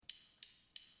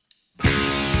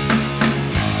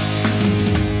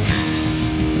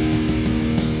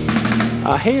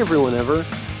Hey everyone ever,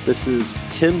 this is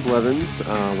Tim Blevins,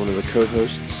 one of the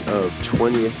co-hosts of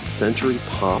 20th Century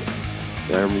Pop,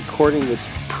 and I'm recording this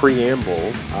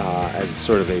preamble as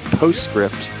sort of a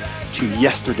postscript to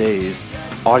yesterday's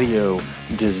audio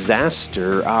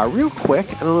disaster. Real quick,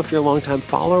 I don't know if you're a long-time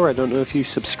follower, I don't know if you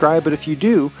subscribe, but if you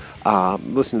do,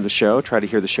 listen to the show, try to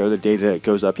hear the show the day that it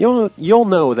goes up. You'll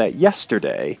know that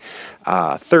yesterday,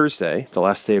 Thursday, the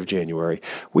last day of January,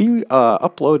 we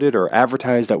uploaded or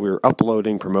advertised that we were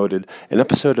promoted an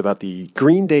episode about the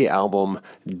Green Day album,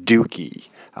 DOOKIE.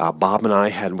 Bob and I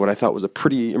had what I thought was a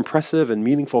pretty impressive and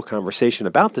meaningful conversation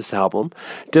about this album.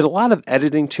 Did a lot of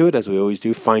editing to it, as we always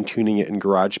do, fine-tuning it in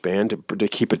GarageBand to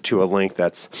keep it to a length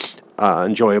that's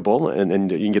enjoyable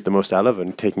and you can get the most out of,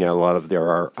 and taking out a lot of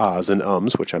their ahs and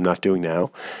ums, which I'm not doing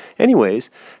now. Anyways,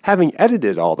 having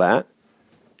edited all that,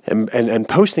 and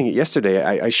posting it yesterday,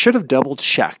 I should have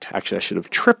double-checked. Actually, I should have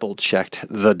triple-checked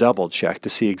the double-check to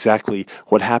see exactly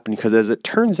what happened, because as it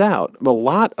turns out, a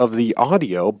lot of the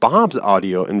audio, Bob's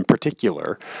audio in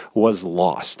particular, was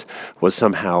lost, was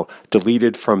somehow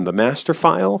deleted from the master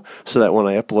file, so that when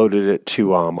I uploaded it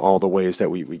to all the ways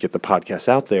that we get the podcast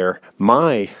out there,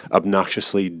 my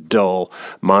obnoxiously dull,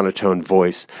 monotone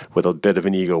voice with a bit of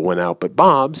an ego went out, but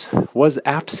Bob's was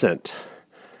absent,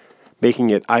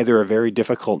 making it either a very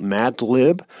difficult Mad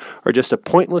Lib or just a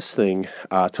pointless thing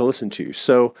to listen to.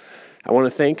 So I want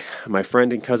to thank my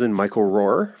friend and cousin Michael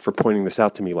Rohr for pointing this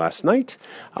out to me last night.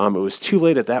 It was too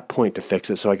late at that point to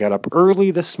fix it, so I got up early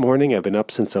this morning. I've been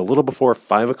up since a little before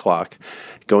 5 o'clock,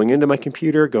 going into my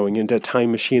computer, going into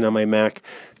Time Machine on my Mac,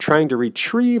 trying to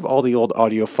retrieve all the old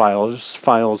audio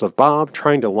files of Bob,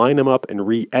 trying to line them up and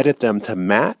re-edit them to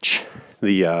match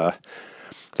the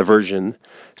version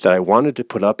that I wanted to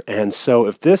put up. And so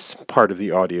if this part of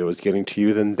the audio is getting to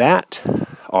you, then that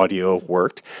audio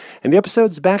worked, and the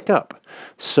episode's back up.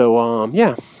 So I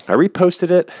reposted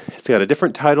it. It's got a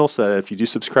different title, so that if you do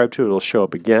subscribe to it, it'll show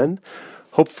up again.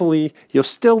 Hopefully you'll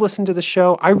still listen to the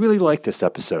show. I really like this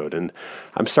episode, and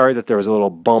I'm sorry that there was a little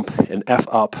bump in F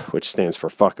up, which stands for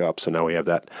fuck up, so now we have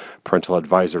that parental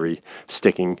advisory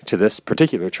sticking to this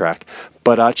particular track.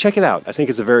 But check it out. I think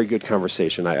it's a very good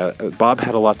conversation. Bob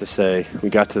had a lot to say. We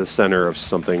got to the center of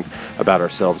something about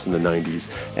ourselves in the 90s,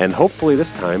 and hopefully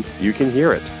this time you can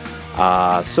hear it.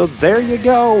 So there you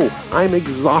go. I'm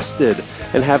exhausted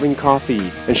and having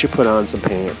coffee and should put on some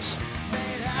pants.